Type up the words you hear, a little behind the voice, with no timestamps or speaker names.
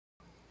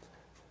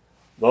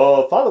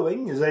The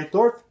following is a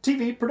Thorf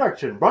TV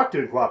production brought to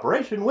you in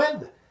cooperation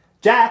with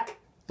Jack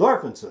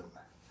Thorfinson.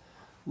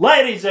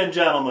 Ladies and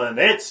gentlemen,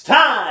 it's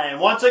time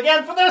once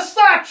again for the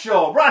SOCS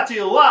Show, brought to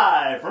you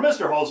live from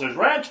MrHolster's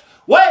ranch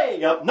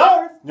way up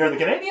north near the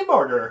Canadian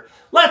border.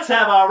 Let's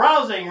have a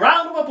rousing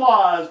round of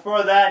applause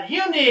for that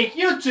unique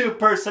YouTube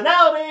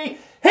personality.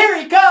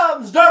 Here he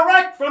comes,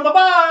 direct from the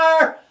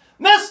bar,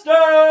 MrHolster!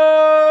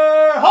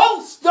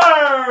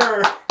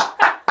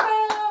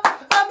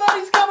 I bet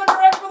he's coming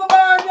direct from the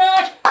bar,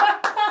 Jack.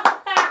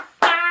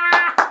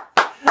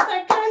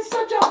 That guy's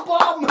such a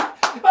bum.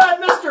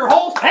 Mr.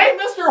 Holster. Hey,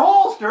 Mr.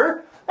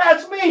 Holster.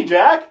 That's me,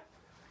 Jack.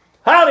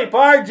 Howdy,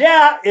 Pards.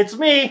 Yeah, it's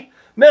me,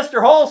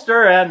 Mr.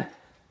 Holster,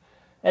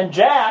 and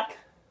Jack.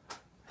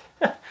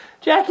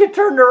 Jack, you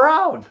turned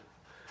around.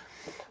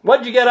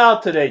 What'd you get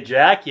out today,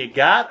 Jack? You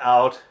got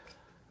out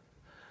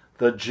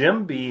the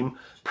Jim Beam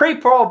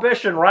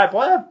pre-prohibition rifle.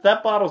 Boy,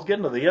 that bottle's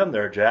getting to the end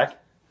there, Jack.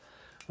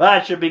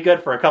 That should be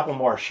good for a couple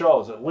more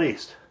shows at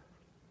least.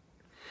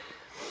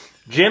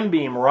 Jim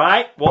Beam,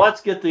 right? Well,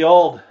 let's get the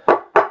old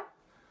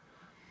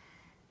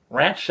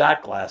ranch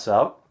shot glass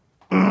out.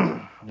 Yeah,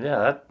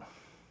 that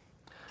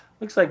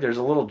looks like there's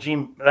a little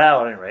Jim.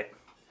 Well, at any rate,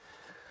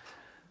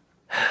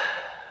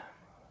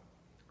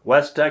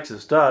 West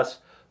Texas dust.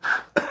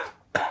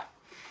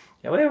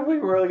 Yeah, we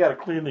really got to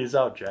clean these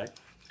out, Jack.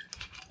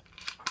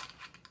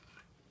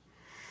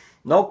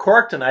 No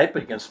cork tonight,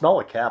 but you can smell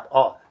the cap.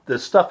 Oh,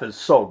 this stuff is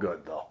so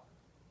good, though.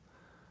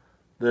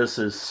 This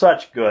is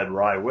such good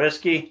rye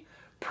whiskey.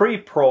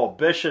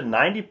 Pre-prohibition,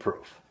 90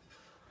 proof.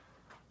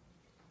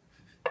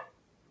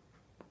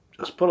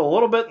 Just put a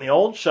little bit in the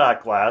old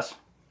shot glass.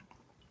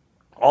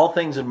 All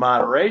things in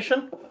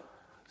moderation.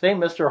 See,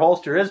 Mr.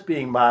 Holster is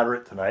being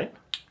moderate tonight.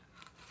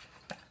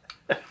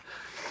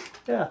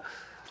 Yeah.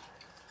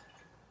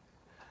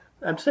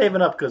 I'm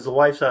saving up because the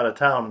wife's out of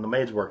town and the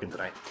maid's working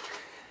tonight.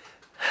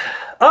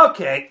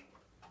 Okay.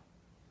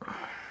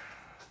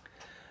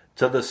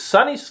 To the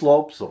sunny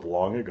slopes of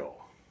long ago.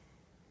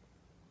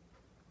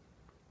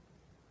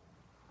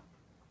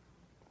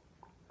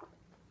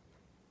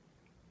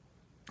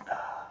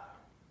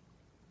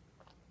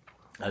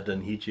 That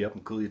doesn't heat you up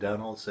and cool you down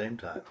all at the same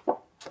time.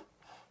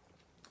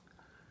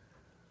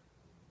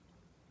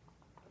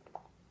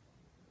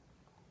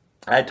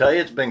 I tell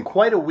you, it's been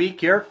quite a week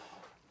here.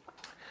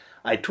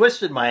 I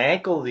twisted my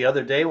ankle the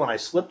other day when I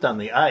slipped on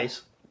the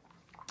ice.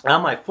 How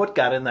my foot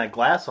got in that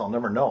glass, I'll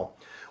never know.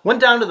 Went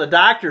down to the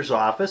doctor's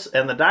office,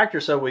 and the doctor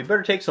said, we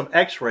better take some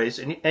x-rays,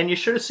 and you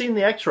should have seen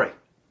the x-ray.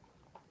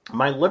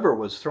 My liver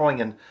was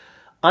throwing an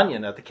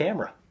onion at the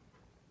camera.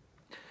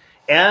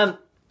 And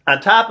on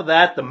top of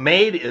that, the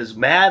maid is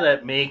mad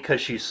at me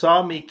because she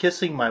saw me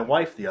kissing my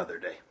wife the other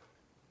day.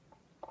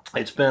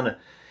 It's been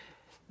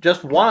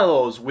just one of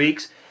those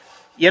weeks.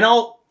 You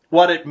know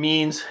what it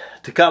means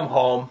to come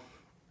home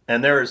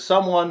and there is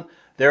someone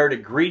there to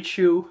greet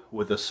you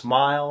with a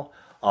smile,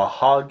 a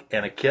hug,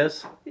 and a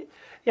kiss?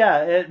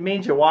 Yeah, it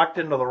means you walked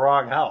into the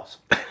wrong house.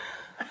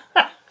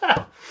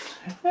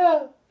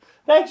 Yeah.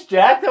 Thanks,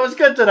 Jack. That was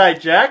good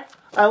tonight, Jack.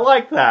 I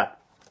like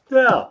that.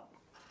 Yeah.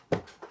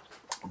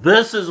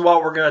 This is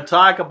what we're going to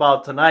talk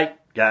about tonight,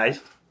 guys.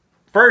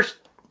 First,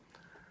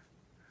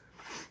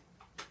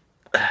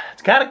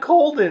 it's kind of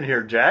cold in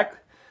here, Jack.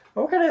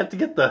 We're going to have to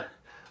get the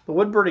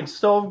wood-burning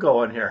stove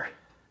going here.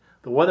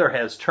 The weather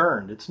has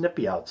turned. It's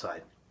nippy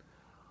outside.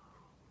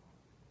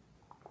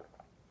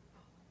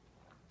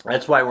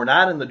 That's why we're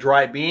not in the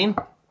dry bean,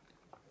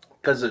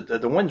 because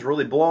the wind's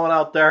really blowing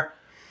out there,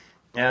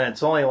 and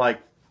it's only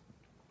like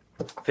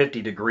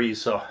 50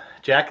 degrees, so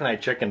Jack and I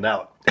chickened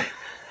out.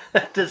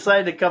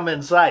 Decided to come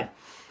inside.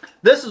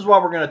 This is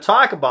what we're going to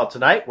talk about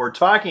tonight. We're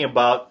talking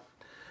about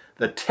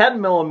the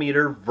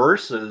 10mm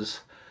versus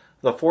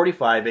the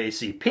 45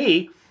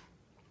 ACP.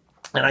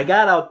 And I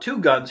got out two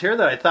guns here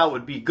that I thought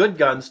would be good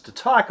guns to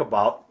talk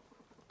about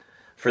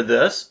for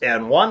this.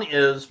 And one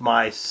is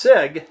my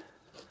Sig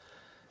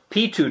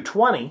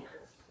P220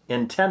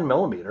 in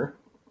 10mm.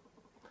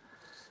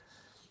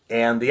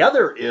 And the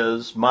other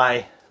is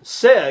my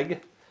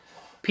Sig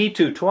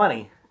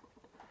P220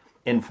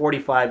 in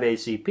 45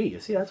 ACP. You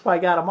see, that's why I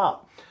got them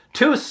out.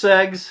 Two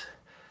SIGs,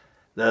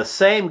 the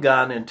same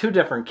gun in two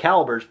different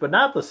calibers, but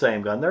not the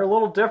same gun. They're a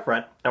little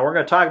different. And we're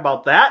going to talk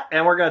about that,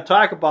 and we're going to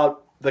talk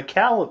about the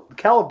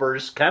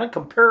calibers, kind of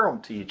compare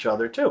them to each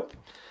other too.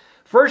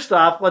 First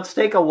off, let's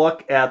take a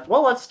look at,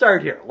 well, let's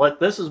start here.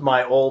 This is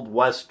my old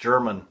West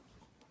German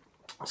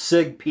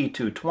Sig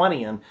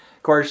P220, and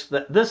of course,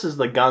 this is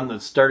the gun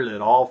that started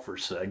it all for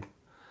Sig.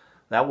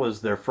 That was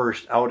their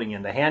first outing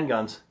into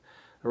handguns.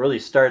 It really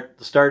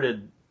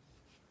started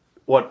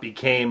what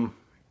became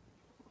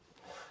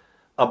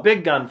a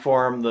big gun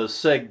for him. The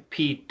Sig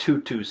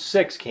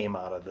P226 came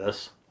out of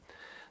this.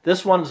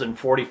 This one's in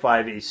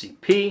 45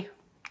 ACP.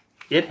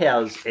 It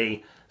has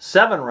a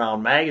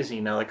 7-round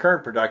magazine. Now, the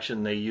current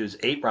production, they use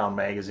 8-round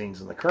magazines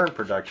in the current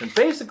production.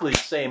 Basically the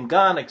same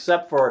gun,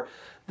 except for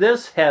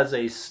this has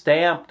a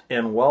stamped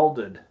and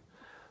welded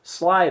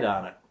slide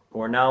on it,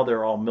 where now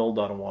they're all milled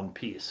out of one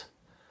piece.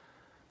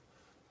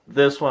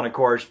 This one, of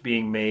course,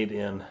 being made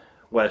in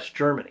West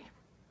Germany.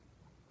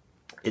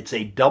 It's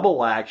a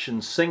double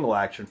action, single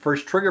action.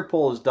 First trigger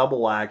pull is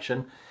double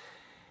action.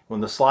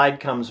 When the slide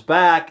comes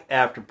back,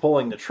 after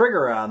pulling the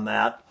trigger on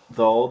that,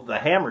 though, the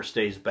hammer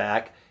stays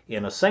back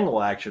in a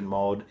single action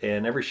mode,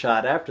 and every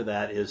shot after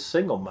that is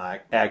single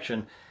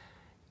action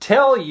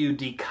till you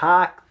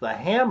decock the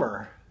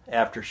hammer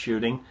after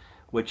shooting,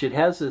 which it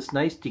has this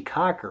nice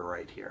decocker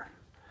right here.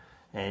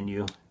 And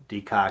you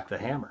decock the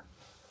hammer.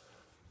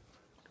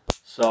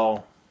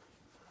 So,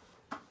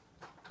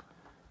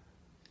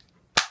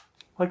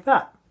 like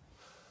that.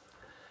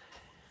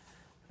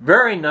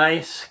 Very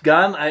nice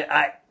gun.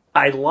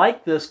 I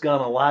like this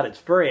gun a lot. It's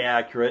very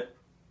accurate.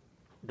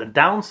 The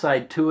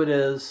downside to it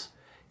is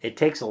it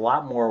takes a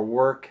lot more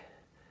work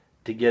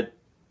to get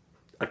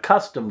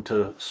accustomed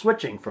to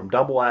switching from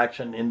double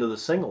action into the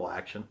single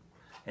action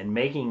and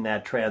making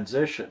that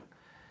transition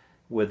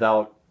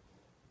without,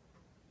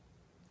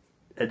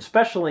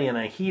 especially in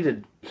a heat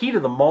of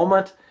the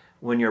moment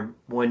when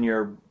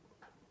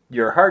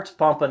your heart's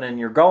pumping and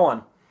you're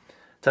going,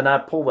 to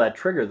not pull that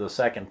trigger the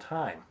second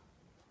time.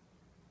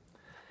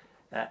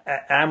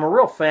 I'm a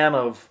real fan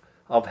of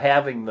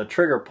having the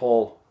trigger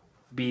pull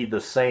be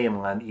the same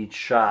on each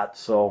shot.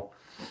 So,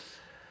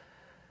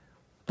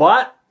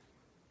 but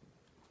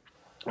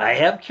I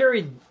have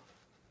carried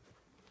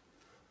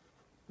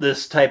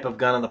this type of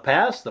gun in the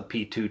past, the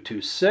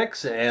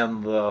P226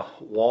 and the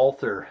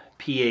Walther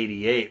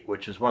P88,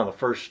 which is one of the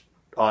first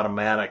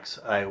automatics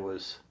I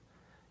was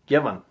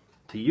given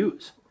to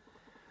use.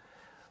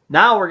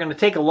 Now we're going to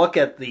take a look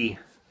at the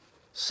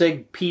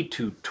Sig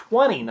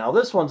P220. Now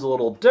this one's a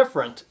little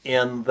different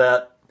in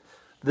that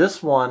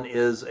this one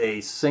is a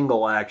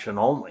single action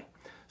only.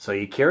 So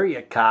you carry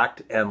it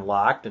cocked and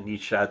locked, and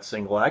each shot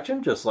single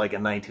action, just like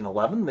in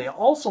 1911. They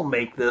also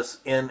make this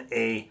in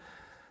a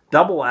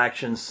double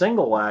action,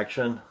 single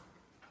action,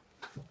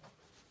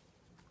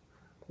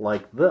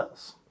 like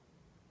this.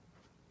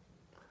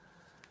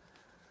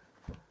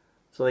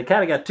 So they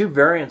kind of got two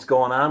variants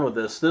going on with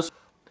this,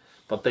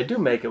 but they do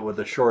make it with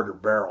a shorter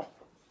barrel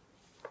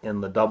in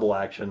the double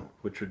action,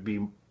 which would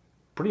be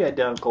pretty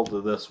identical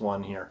to this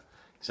one here,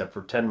 except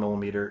for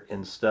 10mm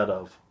instead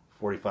of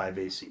 45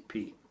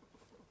 ACP.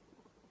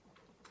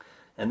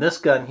 And this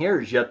gun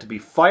here is yet to be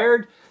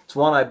fired. It's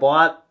one I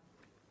bought,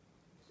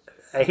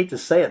 I hate to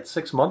say it,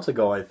 6 months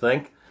ago, I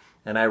think,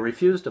 and I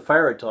refused to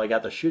fire it till I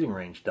got the shooting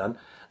range done.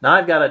 Now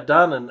I've got it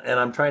done, and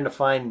I'm trying to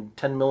find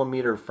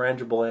 10mm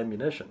frangible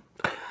ammunition.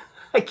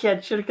 I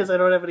can't shoot it because I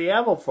don't have any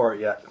ammo for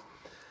it yet.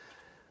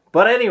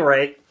 But at any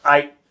rate,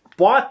 I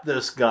bought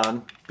this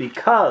gun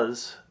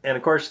because, and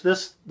of course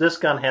this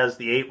gun has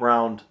the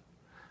 8-round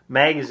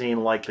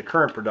magazine like the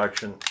current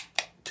production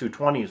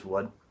 220s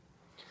would.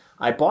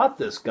 I bought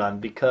this gun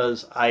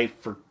because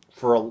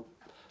for a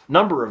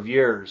number of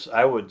years,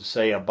 I would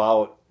say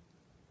about,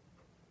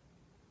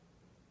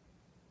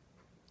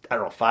 I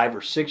don't know, 5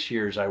 or 6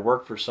 years, I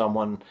worked for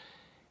someone,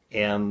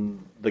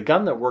 and the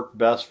gun that worked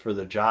best for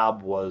the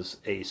job was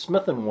a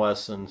Smith &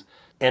 Wesson's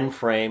end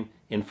frame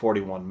in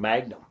 41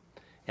 Magnum.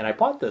 And I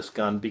bought this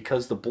gun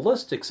because the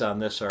ballistics on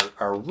this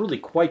are really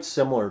quite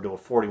similar to a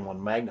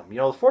 41 Magnum. You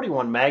know, the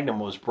 41 Magnum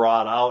was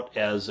brought out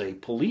as a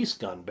police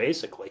gun,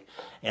 basically,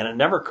 and it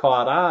never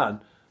caught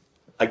on.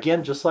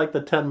 Again, just like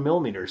the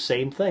 10mm,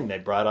 same thing. They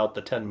brought out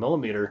the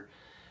 10mm.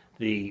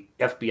 The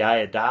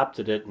FBI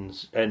adopted it,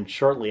 and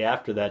shortly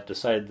after that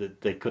decided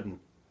that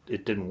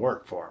it didn't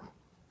work for them.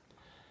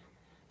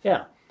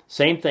 Yeah,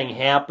 same thing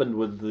happened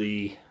with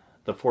the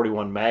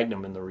 41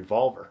 Magnum and the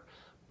revolver.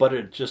 But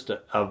it's just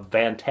a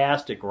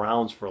fantastic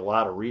rounds for a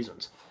lot of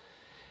reasons.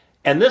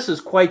 And this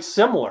is quite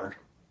similar.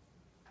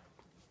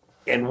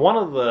 And one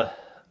of the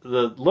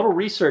little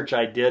research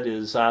I did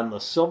is on the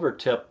silver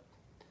tip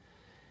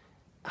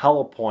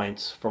hollow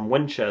points from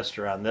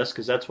Winchester on this,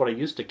 because that's what I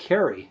used to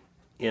carry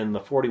in the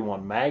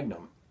 41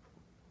 Magnum.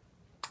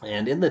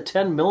 And in the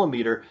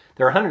 10mm,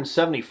 there are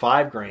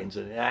 175 grains.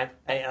 And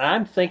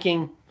I'm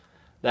thinking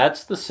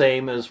that's the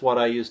same as what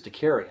I used to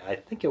carry. I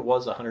think it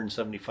was a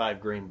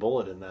 175 grain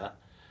bullet in that.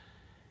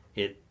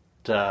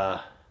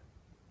 The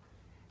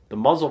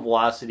muzzle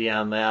velocity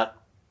on that,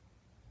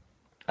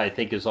 I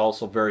think, is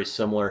also very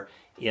similar.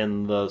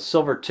 In the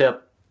silver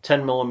tip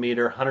 10mm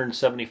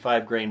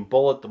 175 grain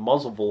bullet, the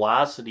muzzle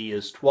velocity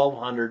is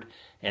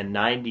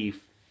 1,290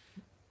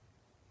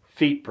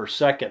 feet per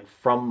second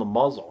from the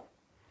muzzle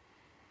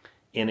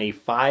in a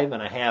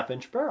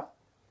 5.5-inch barrel,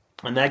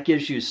 and that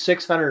gives you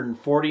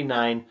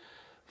 649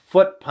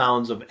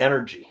 foot-pounds of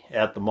energy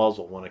at the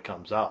muzzle when it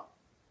comes out.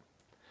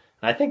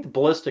 And I think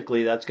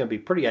ballistically that's going to be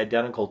pretty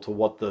identical to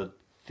what the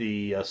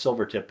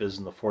silver tip is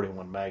in the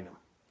 41 Magnum.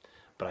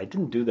 But I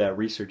didn't do that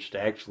research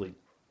to actually,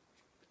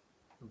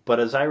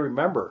 but as I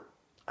remember,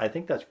 I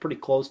think that's pretty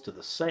close to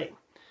the same.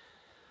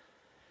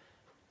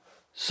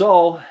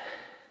 So,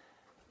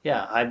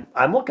 yeah,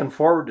 I'm looking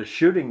forward to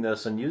shooting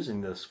this and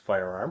using this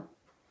firearm.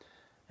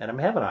 And I'm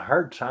having a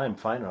hard time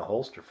finding a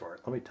holster for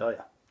it, let me tell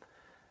you.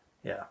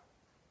 Yeah.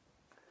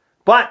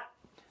 But,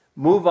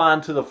 move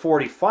on to the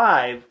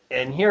 45,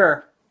 and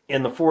here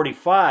in the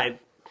 45,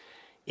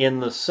 in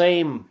the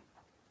same,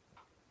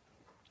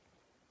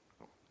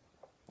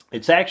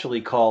 it's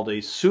actually called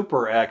a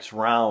Super X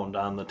round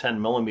on the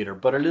 10 millimeter,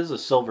 but it is a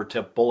silver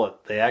tip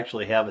bullet. They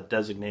actually have it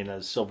designated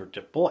as a silver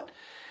tip bullet.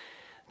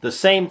 The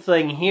same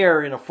thing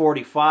here in a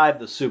 45,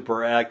 the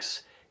Super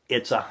X,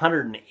 it's a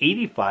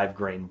 185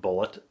 grain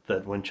bullet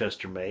that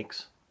Winchester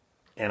makes.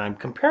 And I'm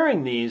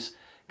comparing these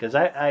because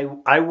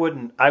I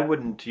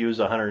wouldn't use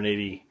a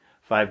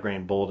 185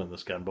 grain bullet in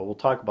this gun, but we'll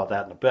talk about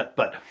that in a bit.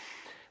 But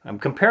I'm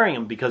comparing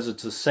them because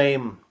it's the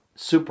same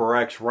Super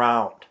X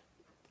round,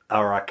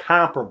 or a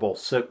comparable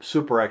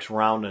Super X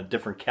round in a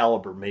different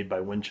caliber made by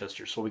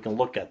Winchester. So we can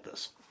look at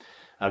this.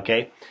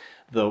 Okay,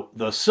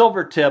 the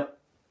silver tip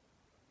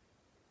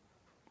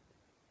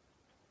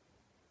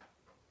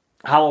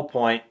hollow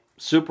point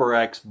Super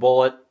X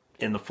bullet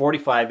in the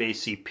 45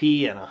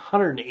 ACP and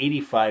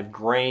 185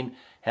 grain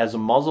has a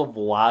muzzle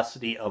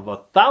velocity of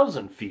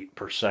 1,000 feet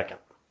per second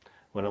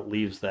when it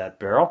leaves that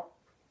barrel.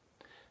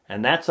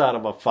 And that's out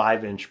of a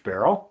 5-inch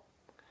barrel.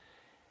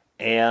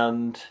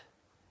 And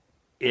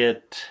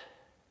it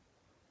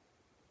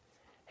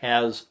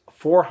has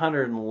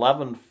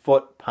 411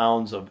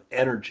 foot-pounds of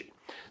energy.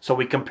 So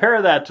we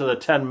compare that to the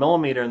 10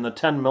 millimeter, and the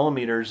 10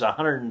 millimeter is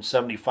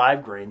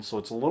 175 grains, so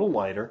it's a little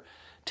lighter.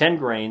 10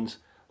 grains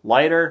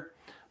lighter.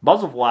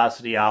 Muzzle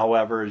velocity,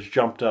 however, has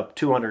jumped up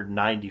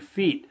 290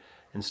 feet.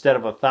 Instead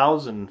of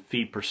 1,000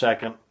 feet per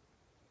second,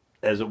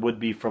 as it would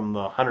be from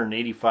the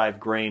 185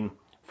 grain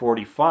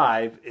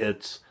 45,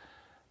 it's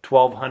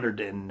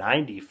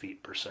 1,290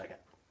 feet per second.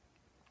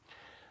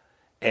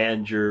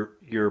 And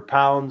your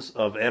pounds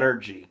of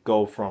energy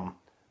go from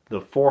the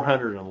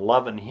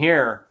 411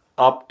 here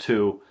up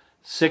to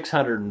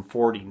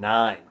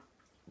 649.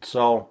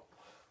 So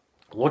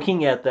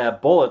looking at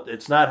that bullet,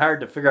 it's not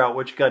hard to figure out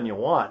which gun you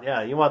want.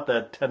 Yeah, you want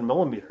that 10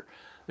 millimeter.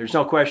 There's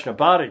no question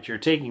about it. You're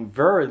taking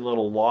very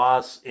little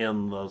loss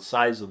in the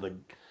size of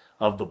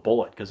the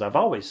bullet, because I've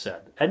always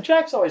said, and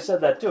Jack's always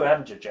said that too,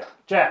 haven't you, Jack?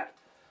 Jack,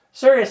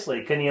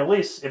 seriously, can you at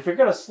least, if you're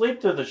going to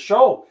sleep through the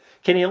show,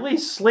 can you at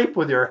least sleep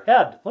with your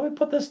head? Let me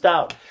put this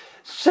down.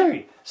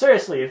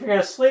 Seriously, if you're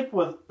going to sleep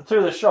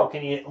through the show,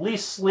 can you at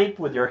least sleep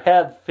with your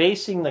head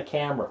facing the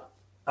camera?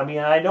 I mean,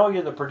 I know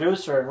you're the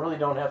producer and really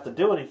don't have to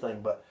do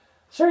anything, but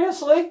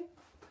seriously?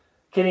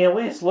 Can you at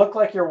least look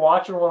like you're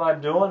watching what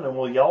I'm doing and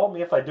will yell at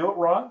me if I do it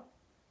wrong?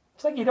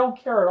 It's like you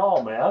don't care at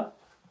all, man.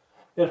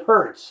 It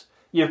hurts.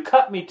 You've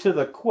cut me to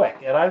the quick,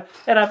 and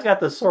I've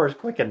got the sorest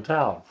quick in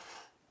town.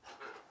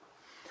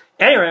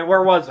 Anyway,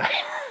 where was I?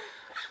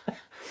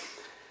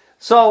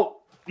 So,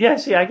 yeah,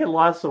 see, I get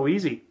lost so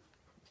easy.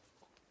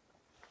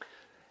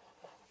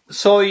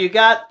 So you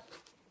got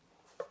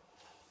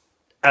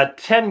a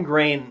 10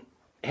 grain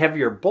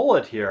heavier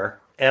bullet here.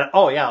 And,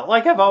 oh, yeah,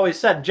 like I've always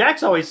said,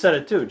 Jack's always said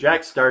it, too.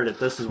 Jack started it.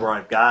 This is where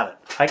I've got it.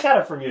 I got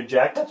it from you,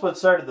 Jack. That's what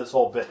started this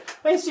whole bit.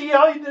 Hey, see,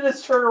 all you did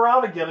is turn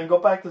around again and go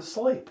back to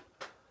sleep.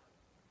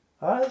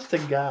 Honest to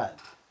God.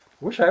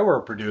 Wish I were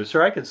a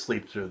producer. I could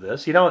sleep through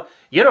this. You know,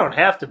 you don't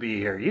have to be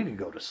here. You can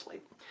go to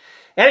sleep.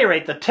 At any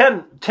rate, the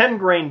 10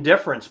 grain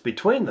difference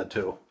between the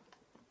two,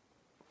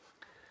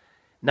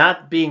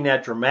 not being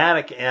that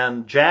dramatic,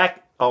 and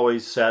Jack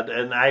always said,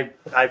 and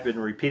I've been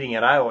repeating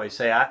it, I always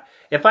say,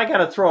 if I got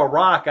to throw a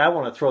rock, I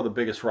want to throw the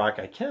biggest rock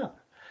I can.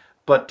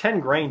 But 10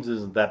 grains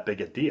isn't that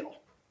big a deal,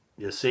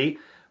 you see?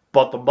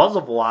 But the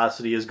muzzle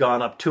velocity has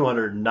gone up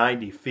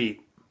 290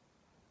 feet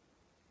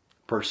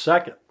per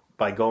second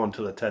by going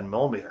to the 10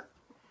 millimeter.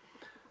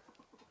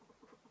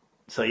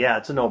 So yeah,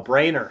 it's a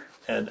no-brainer.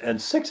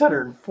 And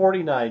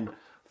 649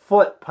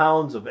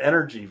 foot-pounds of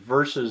energy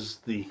versus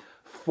the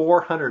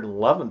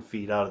 411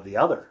 feet out of the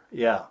other.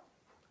 Yeah.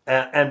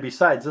 And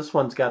besides, this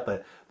one's got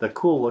the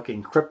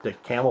cool-looking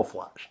cryptic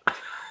camouflage.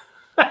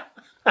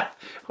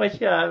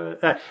 Which, yeah,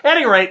 at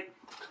any rate,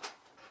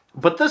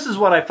 but this is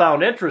what I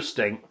found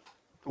interesting.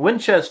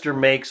 Winchester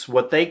makes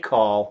what they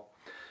call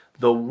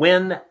the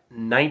Win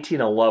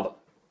 1911,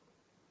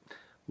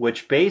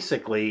 which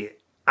basically,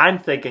 I'm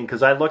thinking,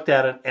 because I looked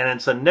at it, and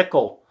it's a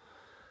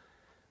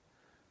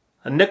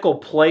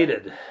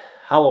nickel-plated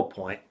hollow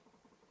point.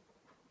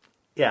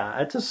 Yeah,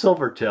 it's a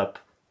silver tip,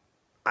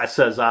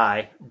 says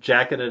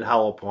jacketed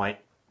hollow point,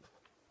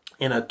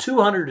 in a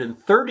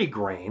 230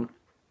 grain,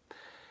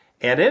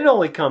 and it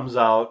only comes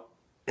out,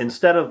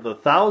 instead of the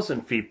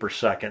 1,000 feet per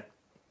second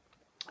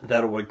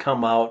that it would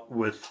come out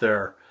with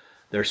their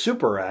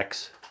Super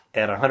X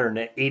at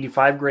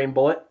 185 grain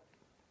bullet,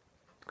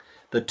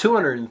 the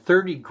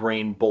 230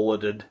 grain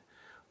bulleted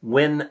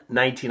Win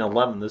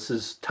 1911. This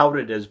is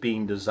touted as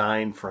being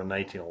designed for a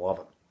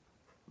 1911.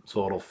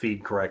 So it'll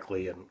feed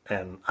correctly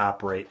and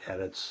operate at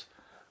its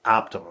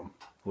optimum,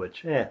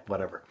 which,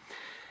 whatever.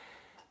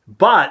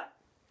 But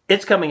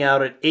it's coming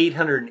out at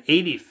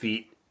 880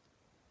 feet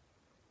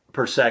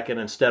per second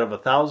instead of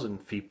 1,000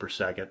 feet per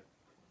second,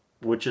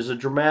 which is a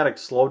dramatic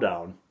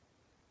slowdown.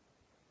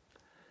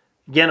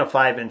 Again, a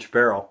 5-inch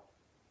barrel.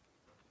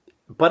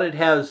 But it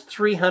has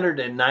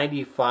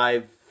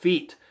 395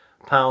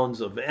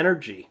 pounds of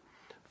energy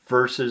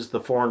versus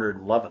the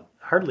 411.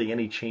 Hardly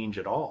any change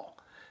at all.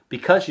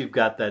 because you've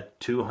got that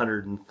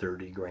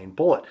 230 grain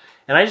bullet.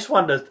 And I just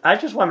wanted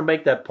to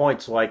make that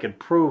point so I could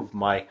prove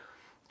my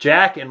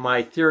Jack and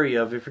my theory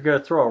of if you're going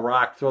to throw a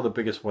rock, throw the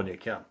biggest one you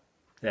can.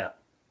 Yeah.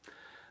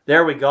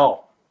 There we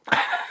go.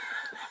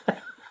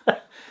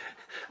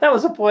 That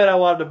was the point I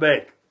wanted to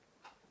make.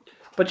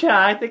 But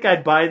yeah, I think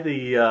I'd buy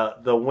the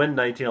Win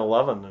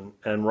 1911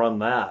 and run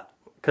that.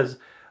 Because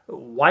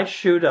why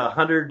shoot a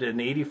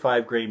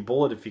 185 grain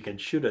bullet if you can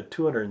shoot a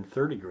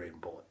 230 grain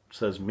bullet,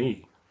 says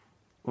me.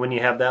 When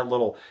you have that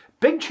little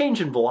big change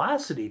in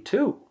velocity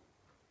too.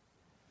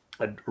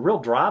 A real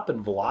drop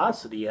in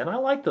velocity. And I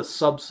like the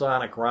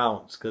subsonic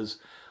rounds because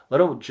a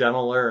little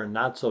gentler and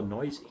not so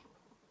noisy.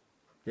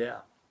 Yeah.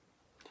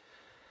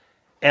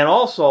 And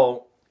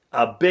also,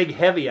 a big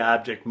heavy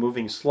object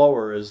moving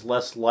slower is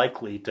less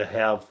likely to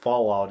have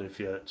fallout if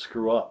you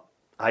screw up,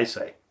 I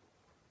say.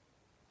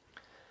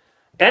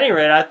 At any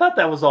rate, I thought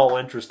that was all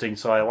interesting,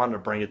 so I wanted to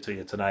bring it to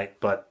you tonight.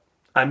 But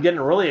I'm getting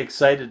really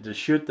excited to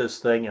shoot this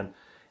thing,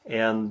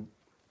 and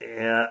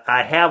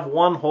I have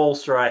one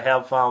holster I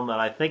have found that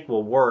I think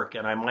will work,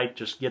 and I might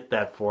just get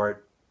that for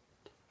it.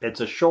 It's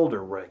a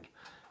shoulder rig,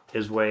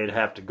 is the way it'd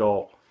have to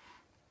go.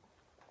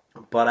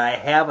 But I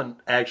haven't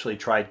actually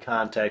tried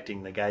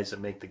contacting the guys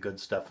that make the good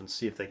stuff and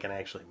see if they can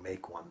actually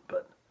make one.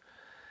 But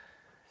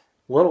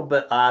a little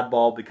bit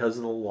oddball because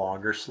of the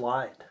longer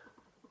slide.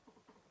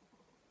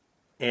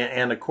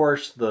 And of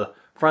course, the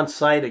front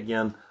sight,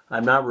 again,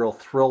 I'm not real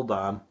thrilled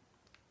on.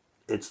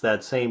 It's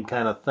that same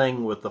kind of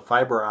thing with the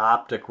fiber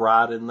optic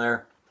rod in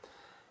there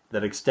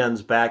that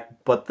extends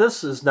back. But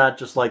this is not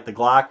just like the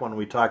Glock one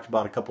we talked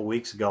about a couple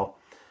weeks ago,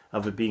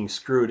 of it being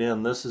screwed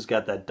in. This has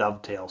got that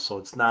dovetail, so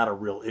it's not a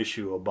real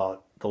issue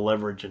about the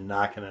leverage and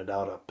knocking it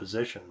out of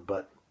position.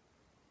 But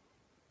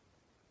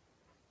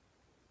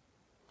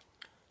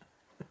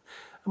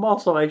I'm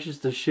also anxious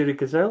to shoot it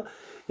because they're,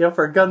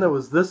 for a gun that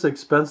was this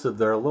expensive,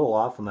 they're a little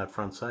off on that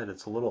front side.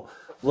 It's a little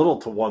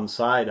to one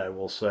side, I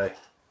will say.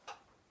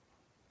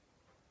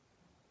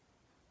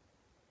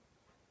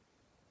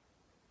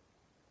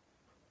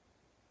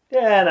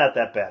 Yeah, not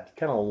that bad.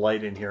 Kind of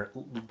light in here.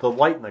 The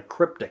light and the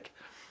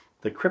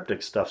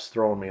cryptic stuff's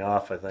throwing me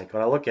off, I think.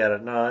 When I look at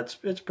it, no, it's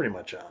pretty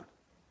much on,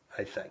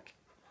 I think.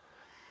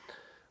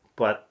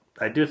 But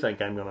I do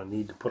think I'm going to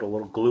need to put a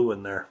little glue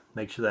in there.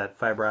 Make sure that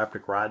fiber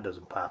optic rod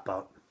doesn't pop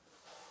out.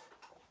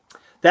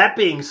 That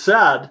being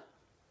said,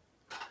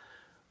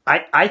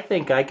 I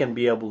think I can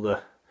be able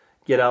to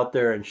get out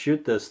there and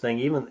shoot this thing,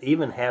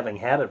 even having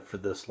had it for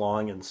this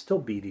long, and still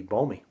beat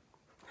Ebomi.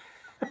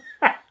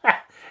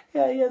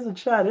 Yeah, he hasn't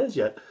shot his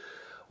yet.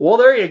 Well,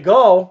 there you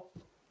go.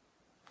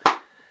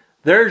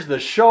 There's the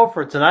show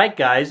for tonight,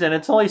 guys, and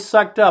it's only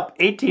sucked up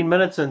 18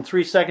 minutes and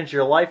 3 seconds of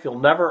your life you'll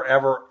never,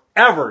 ever,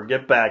 ever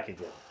get back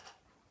again.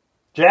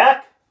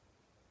 Jack?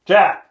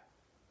 Jack?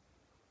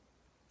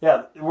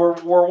 Yeah,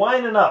 we're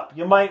winding up.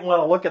 You might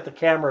want to look at the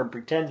camera and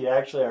pretend you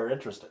actually are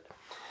interested.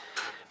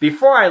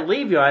 Before I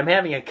leave you, I'm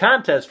having a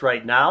contest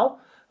right now,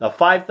 a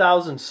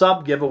 5,000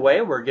 sub giveaway.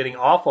 We're getting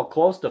awful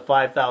close to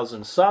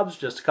 5,000 subs,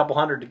 just a couple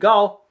hundred to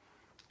go,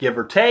 give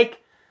or take.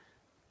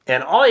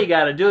 And all you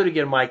got to do to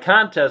get my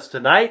contest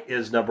tonight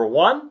is, number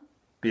 1,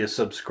 be a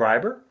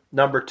subscriber.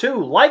 Number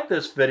 2, like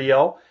this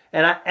video.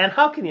 And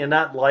how can you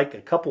not like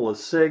a couple of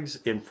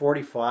SIGs in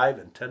 45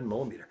 and 10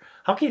 millimeter?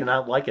 How can you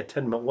not like a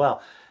 10 mil?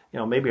 Well,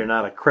 maybe you're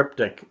not a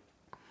cryptic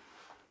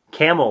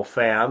camo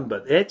fan,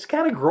 but it's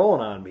kind of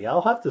growing on me.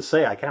 I'll have to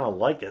say I kind of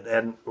like it.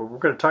 And we're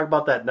going to talk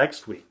about that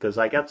next week because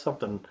I got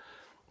something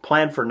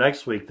planned for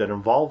next week that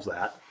involves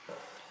that.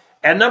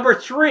 And number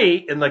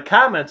 3, in the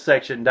comments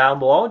section down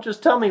below,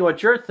 just tell me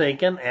what you're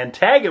thinking and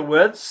tag it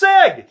with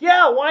SIG.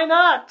 Yeah, why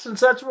not?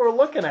 Since that's what we're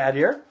looking at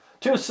here.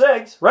 2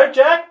 SIGs. Right,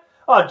 Jack?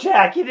 Oh,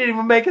 Jack, you didn't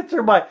even make it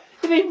through you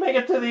didn't even make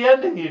it to the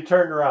end and you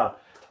turned around.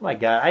 Oh my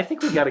God, I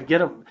think we got to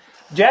get him.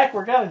 Jack,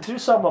 we're going to do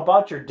something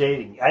about your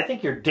dating. I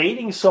think you're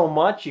dating so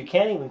much you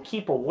can't even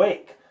keep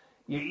awake.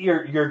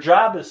 Your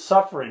job is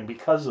suffering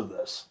because of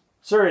this.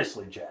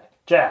 Seriously, Jack.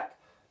 Jack.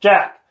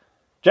 Jack.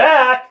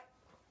 Jack.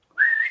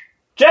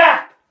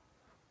 Jack.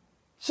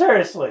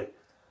 Seriously,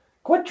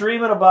 quit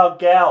dreaming about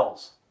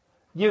gals.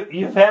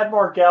 You've had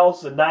more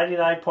gals than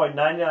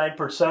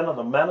 99.99% of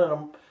the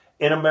men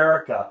in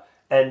America,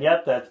 and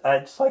yet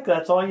it's like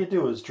that's all you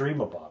do is dream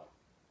about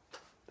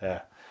them.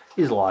 Yeah,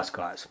 he's a lost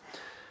cause.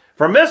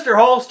 From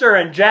MrHolster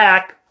and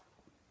Jack,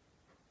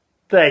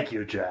 thank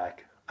you,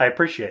 Jack. I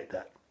appreciate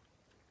that.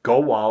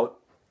 Go out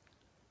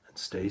and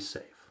stay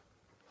safe.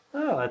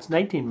 Oh, that's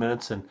 19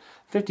 minutes and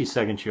 50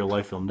 seconds of your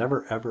life you'll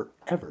never, ever,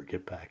 ever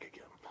get back again.